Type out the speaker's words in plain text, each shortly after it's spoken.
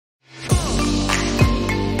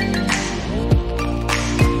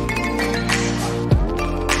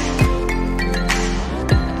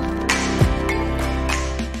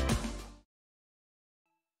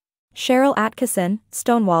Sharyl Attkisson,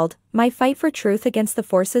 Stonewalled, My Fight for Truth Against the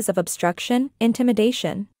Forces of Obstruction,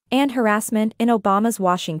 Intimidation, and Harassment in Obama's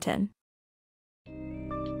Washington.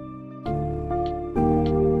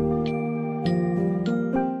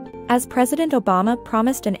 As President Obama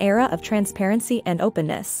promised an era of transparency and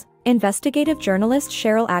openness, investigative journalist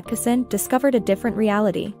Sharyl Attkisson discovered a different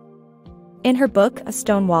reality. In her book,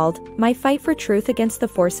 Stonewalled, My Fight for Truth Against the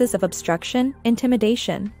Forces of Obstruction,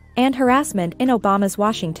 Intimidation, and Harassment in Obama's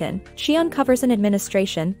Washington, she uncovers an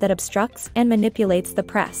administration that obstructs and manipulates the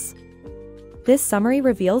press. This summary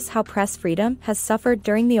reveals how press freedom has suffered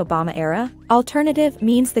during the Obama era, alternative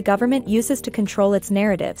means the government uses to control its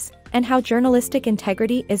narratives, and how journalistic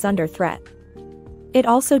integrity is under threat. It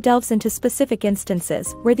also delves into specific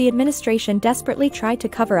instances where the administration desperately tried to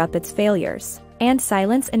cover up its failures and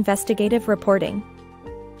silence investigative reporting.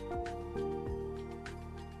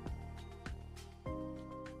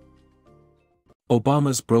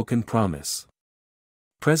 Obama's broken promise.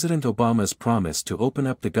 President Obama's promise to open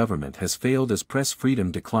up the government has failed as press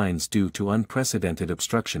freedom declines due to unprecedented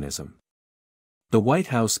obstructionism. The White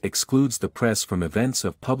House excludes the press from events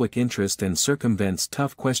of public interest and circumvents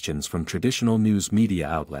tough questions from traditional news media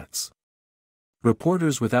outlets.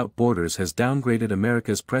 Reporters Without Borders has downgraded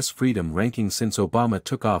America's press freedom ranking since Obama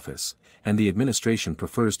took office, and the administration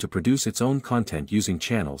prefers to produce its own content using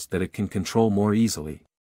channels that it can control more easily.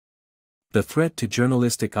 The threat to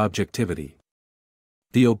journalistic objectivity.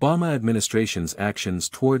 The Obama administration's actions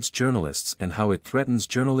towards journalists and how it threatens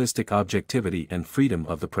journalistic objectivity and freedom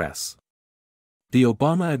of the press. The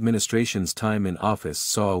Obama administration's time in office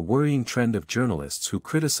saw a worrying trend of journalists who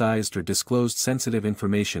criticized or disclosed sensitive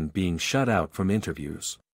information being shut out from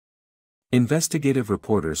interviews. Investigative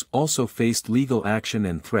reporters also faced legal action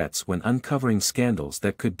and threats when uncovering scandals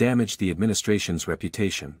that could damage the administration's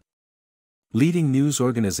reputation. Leading news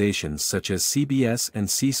organizations such as CBS and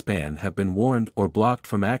C-SPAN have been warned or blocked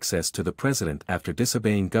from access to the president after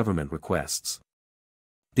disobeying government requests.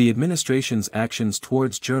 The administration's actions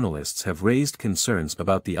towards journalists have raised concerns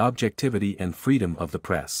about the objectivity and freedom of the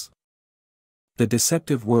press. The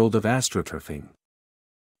deceptive world of astroturfing.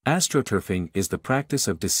 Astroturfing is the practice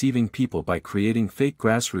of deceiving people by creating fake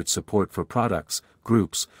grassroots support for products,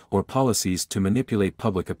 groups, or policies to manipulate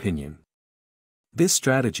public opinion. This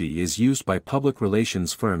strategy is used by public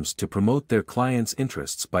relations firms to promote their clients'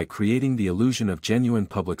 interests by creating the illusion of genuine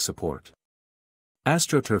public support.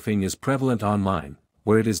 Astroturfing is prevalent online,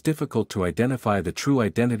 where it is difficult to identify the true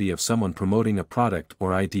identity of someone promoting a product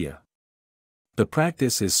or idea. The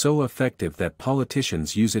practice is so effective that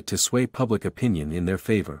politicians use it to sway public opinion in their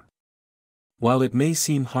favor. While it may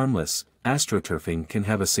seem harmless, astroturfing can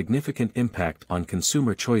have a significant impact on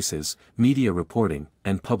consumer choices, media reporting,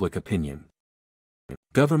 and public opinion.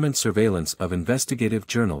 Government surveillance of investigative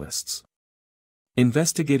journalists.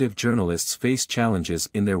 Investigative journalists face challenges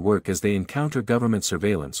in their work as they encounter government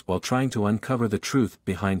surveillance while trying to uncover the truth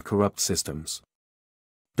behind corrupt systems.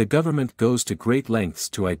 The government goes to great lengths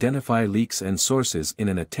to identify leaks and sources in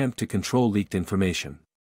an attempt to control leaked information.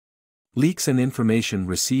 Leaks and information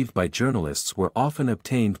received by journalists were often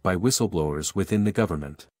obtained by whistleblowers within the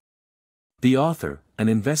government. The author, an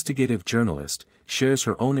investigative journalist, shares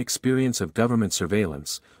her own experience of government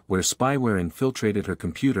surveillance, where spyware infiltrated her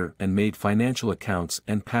computer and made financial accounts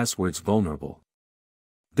and passwords vulnerable.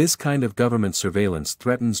 This kind of government surveillance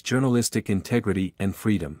threatens journalistic integrity and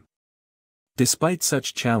freedom. Despite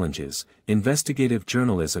such challenges, investigative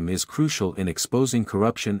journalism is crucial in exposing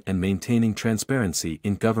corruption and maintaining transparency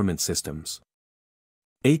in government systems.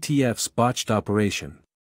 ATF's botched operation.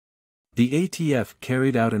 The ATF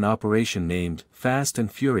carried out an operation named Fast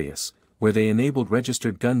and Furious, where they enabled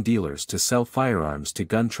registered gun dealers to sell firearms to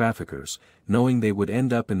gun traffickers, knowing they would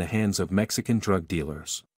end up in the hands of Mexican drug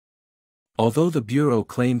dealers. Although the Bureau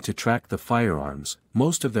claimed to track the firearms,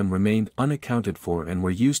 most of them remained unaccounted for and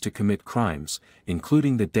were used to commit crimes,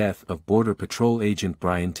 including the death of Border Patrol agent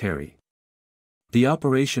Brian Terry. The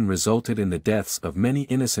operation resulted in the deaths of many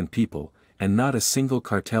innocent people, and not a single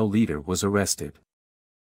cartel leader was arrested.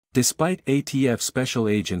 Despite ATF special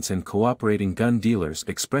agents and cooperating gun dealers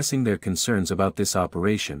expressing their concerns about this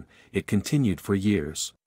operation, it continued for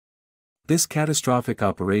years. This catastrophic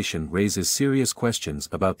operation raises serious questions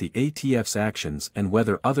about the ATF's actions and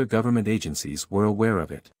whether other government agencies were aware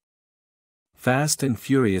of it. Fast and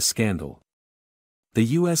Furious scandal.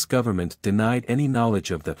 The U.S. government denied any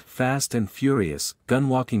knowledge of the Fast and Furious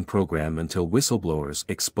gun-walking program until whistleblowers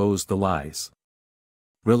exposed the lies.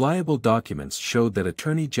 Reliable documents showed that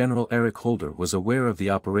Attorney General Eric Holder was aware of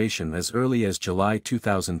the operation as early as July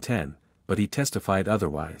 2010, but he testified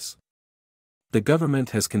otherwise. The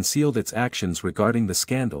government has concealed its actions regarding the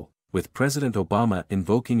scandal, with President Obama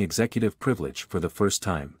invoking executive privilege for the first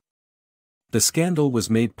time. The scandal was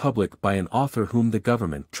made public by an author whom the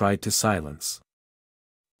government tried to silence.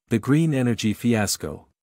 The green energy fiasco.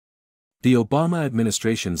 The Obama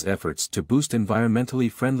administration's efforts to boost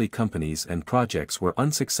environmentally friendly companies and projects were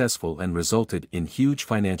unsuccessful and resulted in huge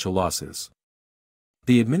financial losses.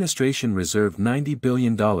 The administration reserved $90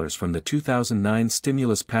 billion from the 2009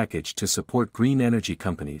 stimulus package to support green energy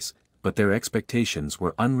companies, but their expectations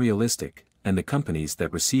were unrealistic, and the companies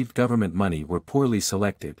that received government money were poorly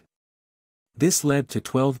selected. This led to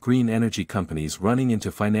 12 green energy companies running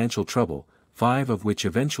into financial trouble, 5 of which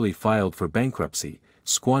eventually filed for bankruptcy,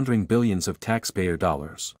 squandering billions of taxpayer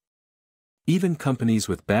dollars. Even companies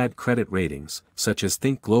with bad credit ratings, such as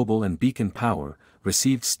Think Global and Beacon Power,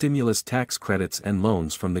 received stimulus tax credits and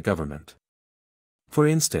loans from the government. For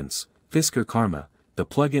instance, Fisker Karma, the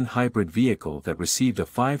plug-in hybrid vehicle that received a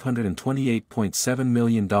 $528.7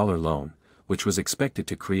 million loan, which was expected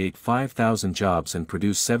to create 5,000 jobs and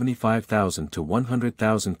produce 75,000 to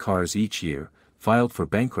 100,000 cars each year, filed for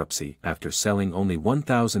bankruptcy after selling only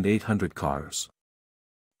 1,800 cars.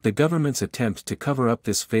 The government's attempt to cover up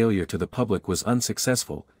this failure to the public was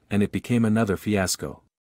unsuccessful, and it became another fiasco.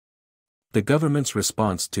 The government's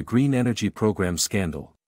response to green energy program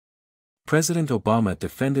scandal. President Obama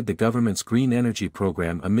defended the government's green energy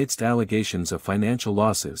program amidst allegations of financial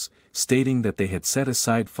losses, stating that they had set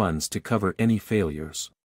aside funds to cover any failures.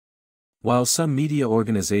 While some media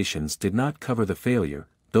organizations did not cover the failure,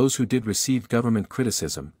 those who did received government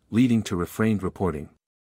criticism, leading to refrained reporting.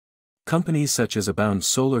 Companies such as Abound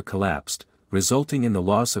Solar collapsed, resulting in the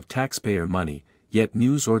loss of taxpayer money, yet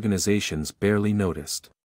news organizations barely noticed.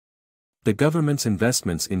 The government's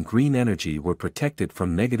investments in green energy were protected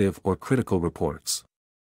from negative or critical reports.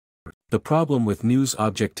 The problem with news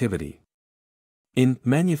objectivity. In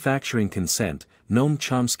Manufacturing Consent, Noam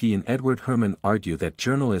Chomsky and Edward Herman argue that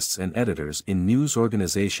journalists and editors in news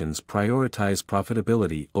organizations prioritize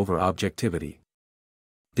profitability over objectivity.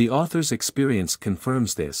 The author's experience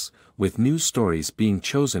confirms this, with news stories being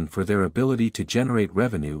chosen for their ability to generate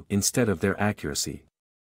revenue instead of their accuracy.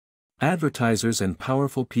 Advertisers and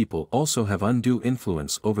powerful people also have undue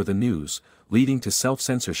influence over the news, leading to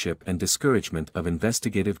self-censorship and discouragement of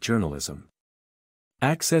investigative journalism.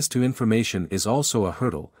 Access to information is also a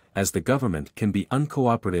hurdle, as the government can be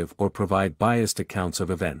uncooperative or provide biased accounts of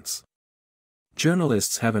events.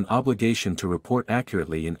 Journalists have an obligation to report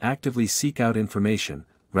accurately and actively seek out information,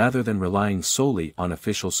 rather than relying solely on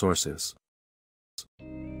official sources.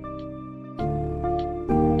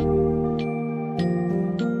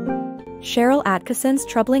 Sharyl Attkisson's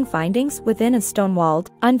troubling findings within Stonewalled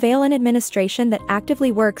unveil an administration that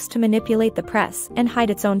actively works to manipulate the press and hide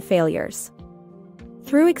its own failures.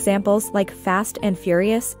 Through examples like Fast and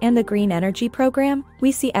Furious and the Green Energy Program,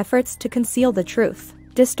 we see efforts to conceal the truth,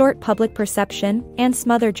 distort public perception, and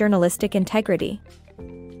smother journalistic integrity.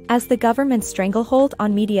 As the government's stranglehold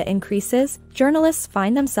on media increases, journalists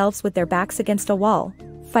find themselves with their backs against a wall,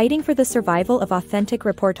 fighting for the survival of authentic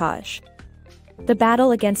reportage. The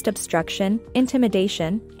battle against obstruction,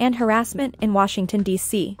 intimidation, and harassment in Washington,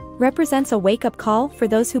 D.C., represents a wake-up call for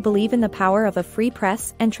those who believe in the power of a free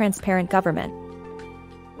press and transparent government.